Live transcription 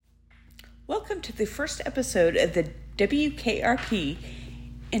Welcome to the first episode of the WKRP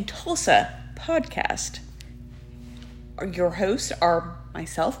in Tulsa podcast. Your hosts are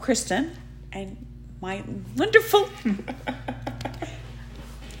myself, Kristen, and my wonderful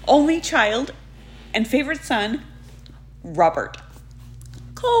only child and favorite son, Robert.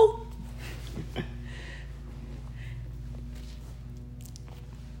 Cole.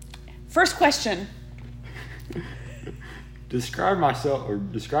 First question. Describe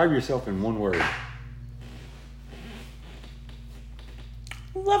yourself in one word.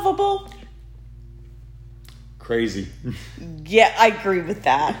 Lovable. Crazy. Yeah, I agree with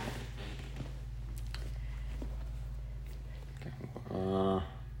that. How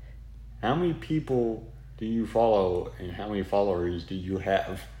many people do you follow and how many followers do you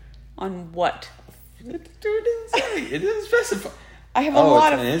have? On what? It didn't say. It didn't specify. I have a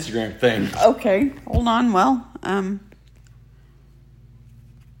lot of... it's an Instagram thing. Okay, hold on. Well,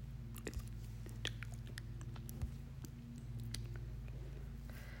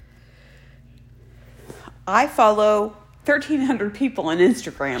 I follow 1,300 people on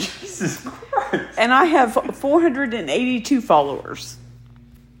Instagram. Jesus Christ. And I have 482 followers.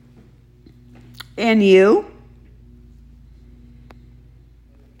 And you?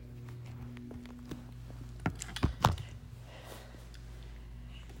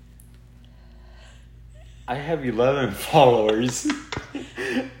 I have 11 followers.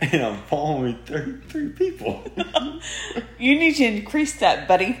 And I'm following 33 people. You need to increase that,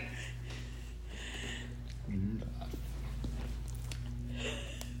 buddy.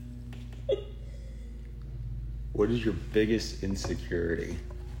 What is your biggest insecurity?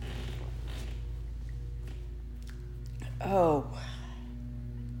 Oh,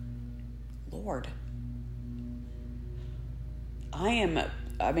 Lord.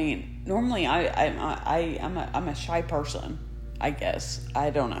 Normally I'm a shy person, I guess.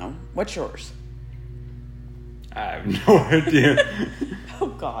 I don't know. What's yours? I have no idea. Oh,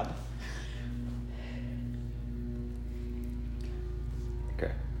 God.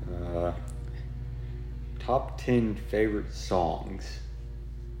 Okay. Top 10 favorite songs.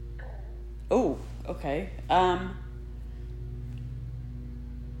 Oh, okay.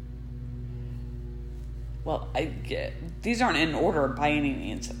 Well, these aren't in order by any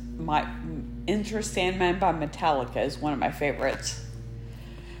means. My Enter Sandman by Metallica is one of my favorites.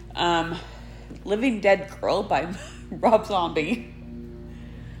 Living Dead Girl by Rob Zombie.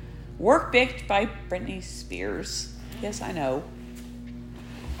 Work Bitch by Britney Spears. Yes, I know.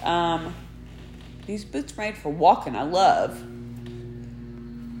 These boots made for walking, I love.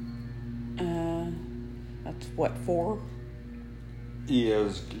 That's what, 4? Yeah, it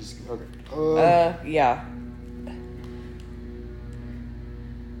was just, okay. Yeah.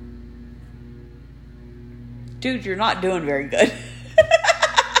 Dude, you're not doing very good.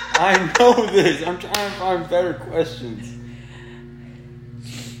 I know this. I'm trying to find better questions.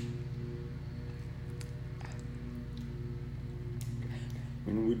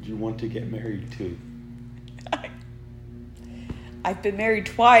 When would you want to get married to? I've been married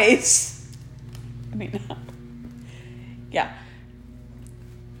twice. Yeah.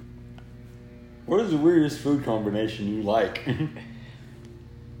 What is the weirdest food combination you like?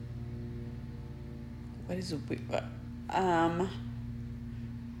 What is a weird...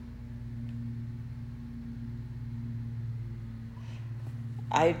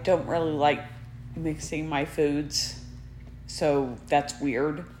 I don't really like mixing my foods, so that's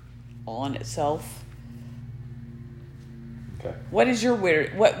weird all in itself. Okay. What is your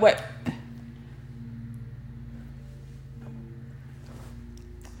weird... What...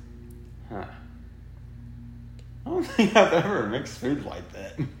 Huh. I don't think I've ever mixed food like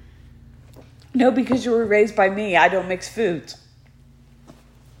that. No, because you were raised by me. I don't mix foods.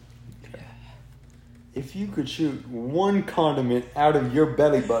 Okay. If you could shoot one condiment out of your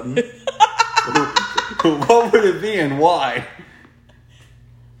belly button, what would it be and why?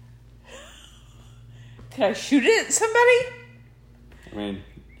 Could I shoot it at somebody? I mean,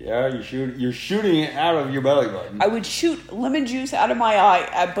 yeah, you're shooting it out of your belly button. I would shoot lemon juice out of my eye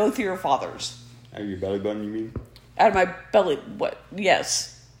at both of your fathers. Out of your belly button, you mean? Out of my belly. What?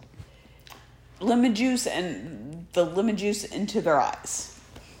 Yes. Lemon juice and the lemon juice into their eyes.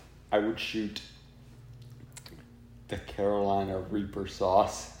 I would shoot the Carolina Reaper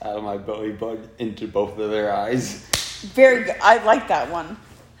sauce out of my belly button into both of their eyes. Very good. I like that one.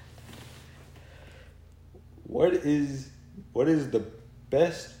 What is the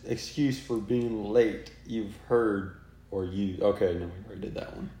best excuse for being late you've heard or used? Okay, no, we already did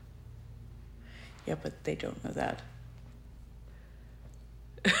that one. Yeah, but they don't know that.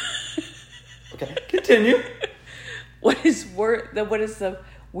 Okay, continue. What is the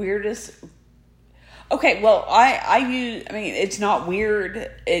weirdest Okay, well, I mean, it's not weird.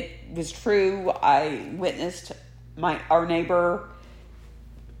 It was true. I witnessed our neighbor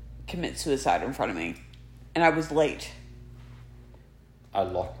commit suicide in front of me, and I was late. I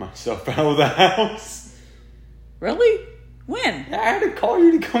locked myself out of the house. Really? When? I had to call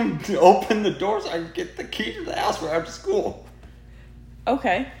you to come to open the door so I could get the key to the house for after school.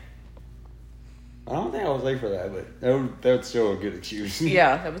 Okay. I don't think I was late for that, but that's still a good excuse.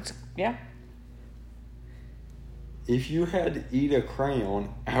 Yeah, that was, yeah. If you had to eat a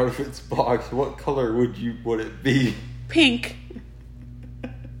crayon out of its box, what color would it be? Pink.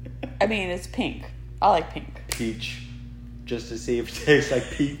 I mean, it's pink. I like pink. Peach. Just to see if it tastes like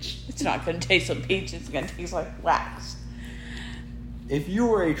peach. It's not going to taste like peach. It's going to taste like wax. If you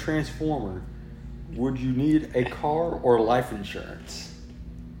were a transformer, would you need a car or life insurance?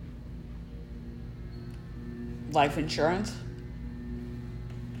 Life insurance?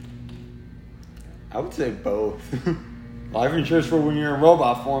 I would say both. Life insurance for when you're in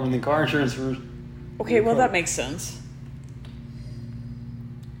robot form, and then car insurance for... Okay, well, that makes sense.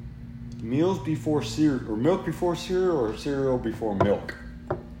 Meals before cereal, or milk before cereal, or cereal before milk?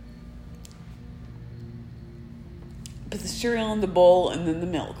 Put the cereal in the bowl and then the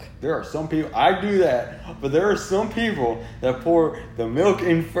milk. There are some people, I do that, but there are some people that pour the milk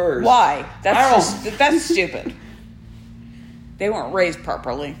in first. Why? That's stupid. They weren't raised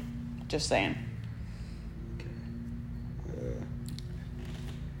properly. Just saying.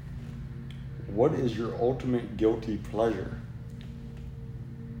 What is your ultimate guilty pleasure?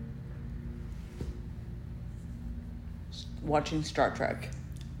 Watching Star Trek.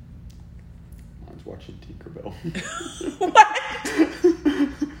 Mine's watching Tinkerbell. What?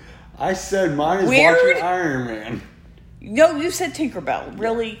 I said mine is Weird? watching Iron Man. No, you said Tinkerbell.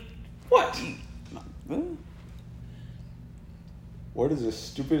 Really? What? What is the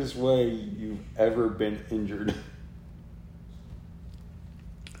stupidest way you've ever been injured?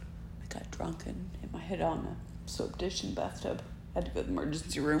 I got drunk and hit my head on a soap dish in the bathtub. Had to go to the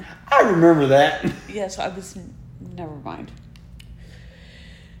emergency room. I remember that. Yes, I was... Never mind.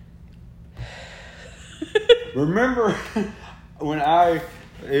 Remember when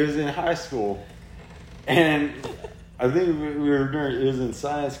it was in high school, and I think it was in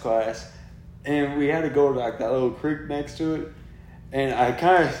science class, and we had to go to like that little creek next to it, and I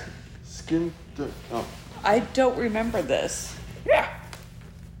kind of skimmed the... Oh. I don't remember this. Yeah.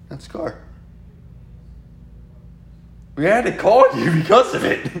 That's Scar. We had to call you because of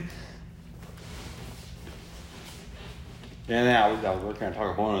it. And then I was working on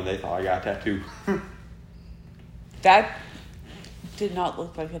Taco Bono and they thought I got a tattoo. That did not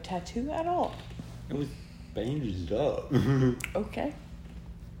look like a tattoo at all. It was bandaged up. Okay.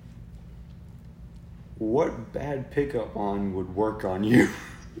 What bad pickup line would work on you?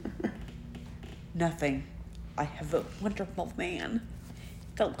 Nothing. I have a wonderful man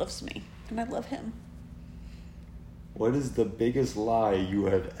that loves me, and I love him. What is the biggest lie you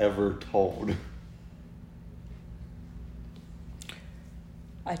have ever told?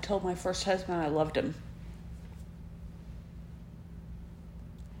 I told my first husband I loved him.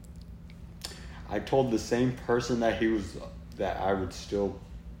 I told the same person that I would still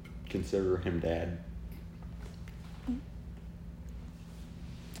consider him dad.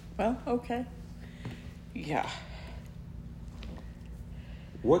 Well, okay. Yeah.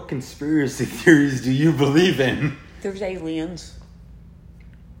 What conspiracy theories do you believe in? There's aliens.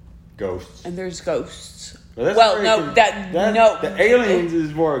 Ghosts. And there's ghosts. Well, no. The aliens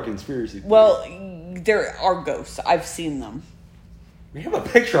is more a conspiracy theory. Well, there are ghosts. I've seen them. We have a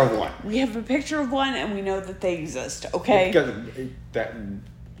picture of one. We have a picture of one, and we know that they exist, okay? Because that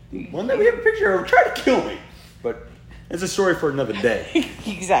one that we have a picture of tried to kill me. But it's a story for another day.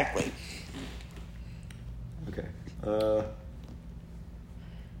 Exactly. Okay.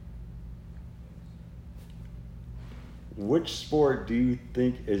 Which sport do you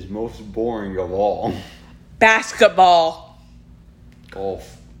think is most boring of all? Basketball.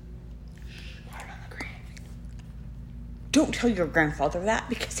 Golf. Don't tell your grandfather that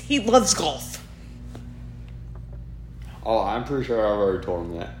because he loves golf. Oh, I'm pretty sure I've already told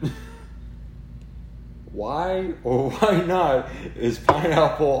him that. Why or why not is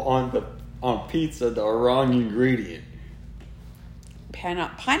pineapple on pizza the wrong ingredient?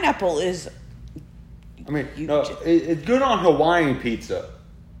 Pineapple is... I mean, it's good on Hawaiian pizza.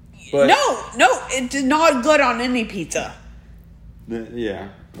 But No, it's not good on any pizza. Yeah,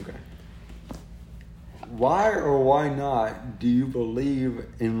 okay. Why or why not do you believe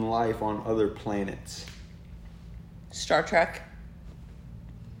in life on other planets? Star Trek.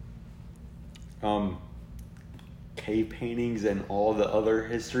 cave paintings and all the other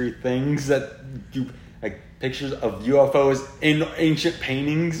history things that you like pictures of UFOs in ancient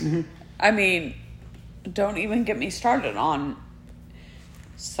paintings. I mean, don't even get me started on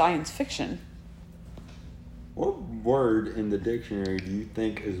science fiction. What word in the dictionary do you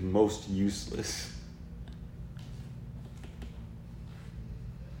think is most useless?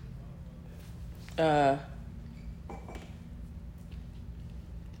 I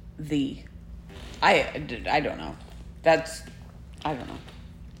don't know. I don't know.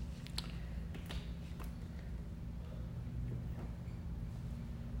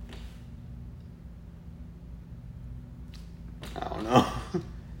 I don't know.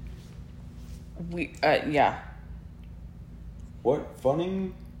 Yeah. What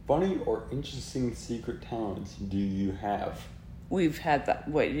funny or interesting secret talents do you have? We've had that.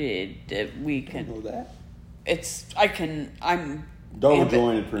 We You can. know that? I'm Double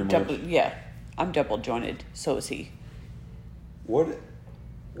jointed, pretty much. Yeah, I'm double jointed. So is he.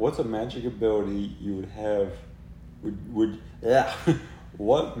 What's a magic ability you would have?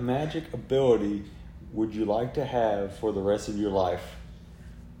 What magic ability would you like to have for the rest of your life?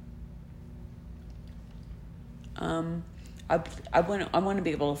 I want to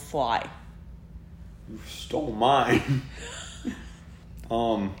be able to fly. You stole mine.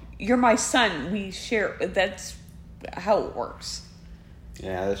 You're my son. We share. That's how it works.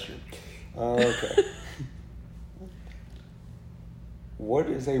 Yeah, that's true. Okay. What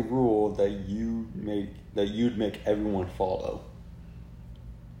is a rule that you'd make everyone follow?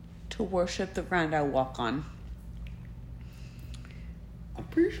 To worship the ground I walk on. I'm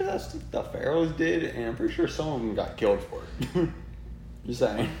pretty sure that's what the pharaohs did, and I'm pretty sure some of them got killed for it. Just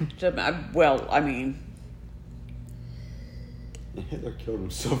saying. Well, I mean, Hitler killed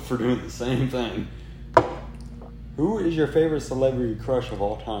himself for doing the same thing. Who is your favorite celebrity crush of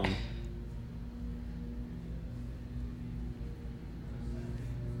all time?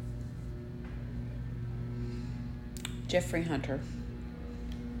 Jeffrey Hunter.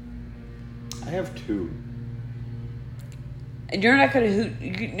 I have two. And you're not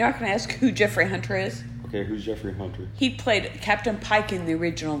gonna ask who Jeffrey Hunter is? Okay, who's Jeffrey Hunter? He played Captain Pike in the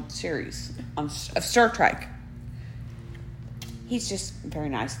original series of Star Trek. He's just very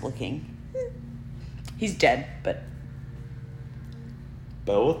nice looking. He's dead, but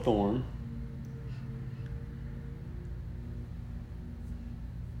Bella Thorne.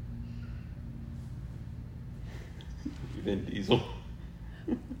 Vin Diesel.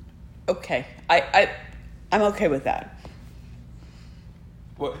 okay. I'm okay with that.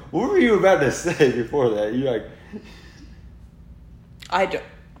 What were you about to say before that? You like? I don't.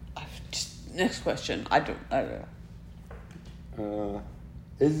 Just next question. I don't know.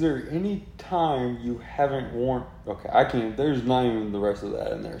 Is there any time you haven't worn? Okay, I can't. There's not even the rest of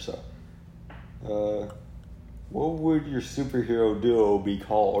that in there. So, what would your superhero duo be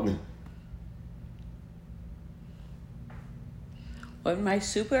called? What my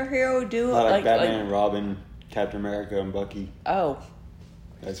superhero do? Like Batman and Robin, Captain America and Bucky. Oh.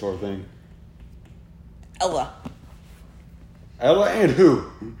 That sort of thing. Ella. Ella and who?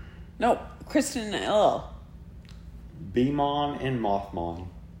 No, Kristen and Ella. Beamon and Mothmon.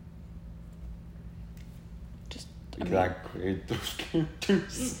 Because I created those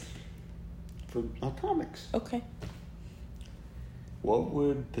characters for my comics. Okay. What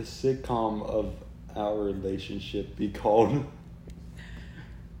would the sitcom of our relationship be called?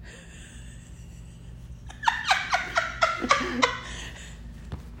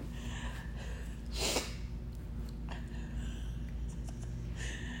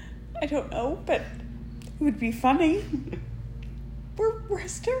 I don't know, but it would be funny. We're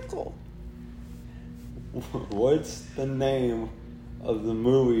hysterical. What's the name of the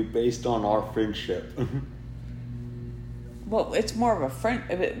movie based on our friendship? Well, it's more of a friend.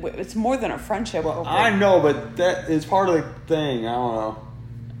 It's more than a friendship. Well, I know, but that is part of the thing. I don't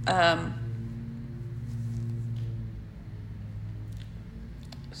know.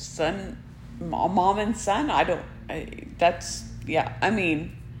 Son, mom and son. That's yeah. I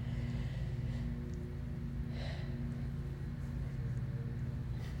mean.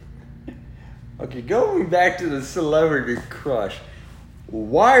 Okay, going back to the celebrity crush,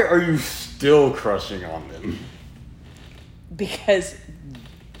 why are you still crushing on them? Because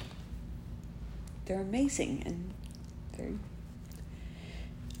they're amazing and very.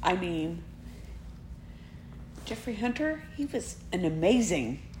 I mean, Jeffrey Hunter, he was an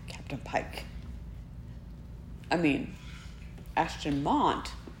amazing Captain Pike. I mean, Ashton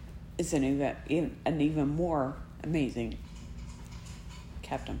Mont is an even more amazing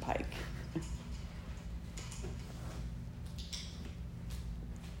Captain Pike.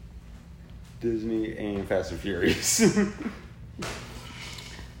 Disney and Fast and Furious.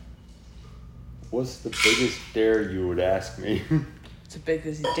 What's the biggest dare you would ask me? It's the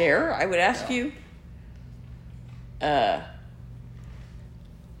biggest dare I would ask you.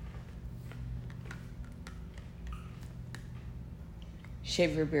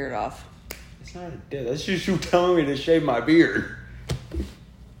 Shave your beard off. It's not a dare. That's just you telling me to shave my beard.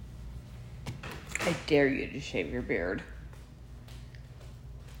 I dare you to shave your beard.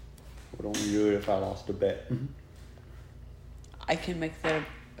 Would only do it if I lost a bet. I can make that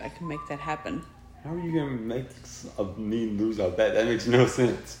happen. How are you gonna make me lose a bet? That makes no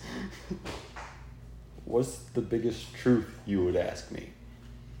sense. What's the biggest truth you would ask me?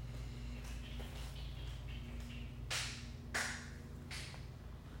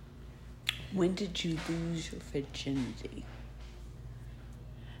 When did you lose your virginity?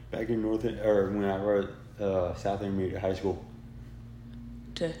 Back in when I was at South Intermediate High School.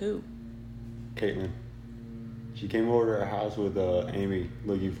 To who? Caitlin. She came over to our house with Amy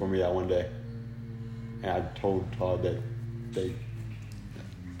looking for me that one day. And I told Todd that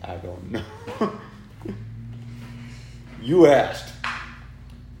I don't know. You asked.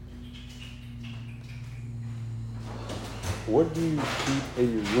 What do you keep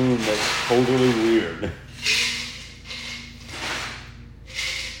in your room that's totally weird?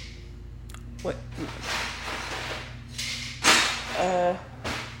 What?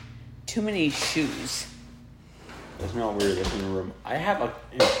 Too many shoes. That's not weird. That's in the room. I have an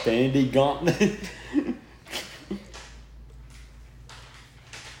infinity gauntlet.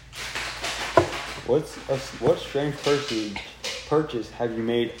 What strange purchase have you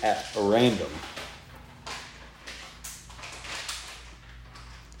made at a random?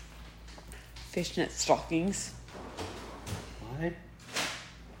 Fishnet stockings. Why?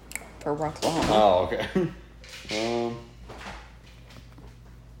 For Oklahoma. Oh, okay.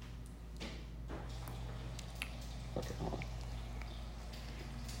 Okay, hold on.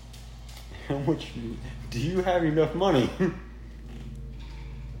 How much do you have enough money?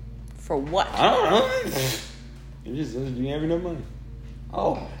 For what? I don't know. It just says, do you have enough money?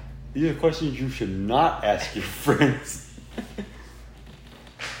 Oh, these are questions you should not ask your friends.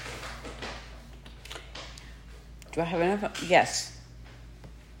 Do I have enough? Yes.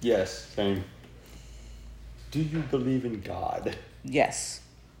 Yes, same. Do you believe in God? Yes.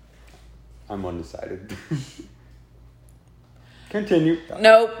 I'm undecided. Continue.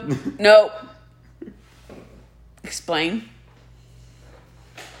 Nope. Nope. Explain.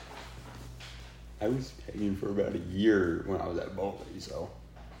 I was hanging for about a year when I was at Bowley, so.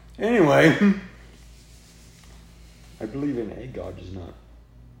 Anyway. I believe in a God, just not.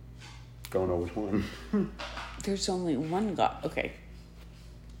 Don't know which one. There's only one God. Okay.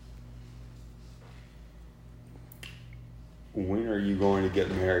 When are you going to get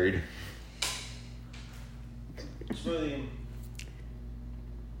married? Smoothie.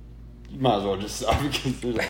 You might as well just stop because there's a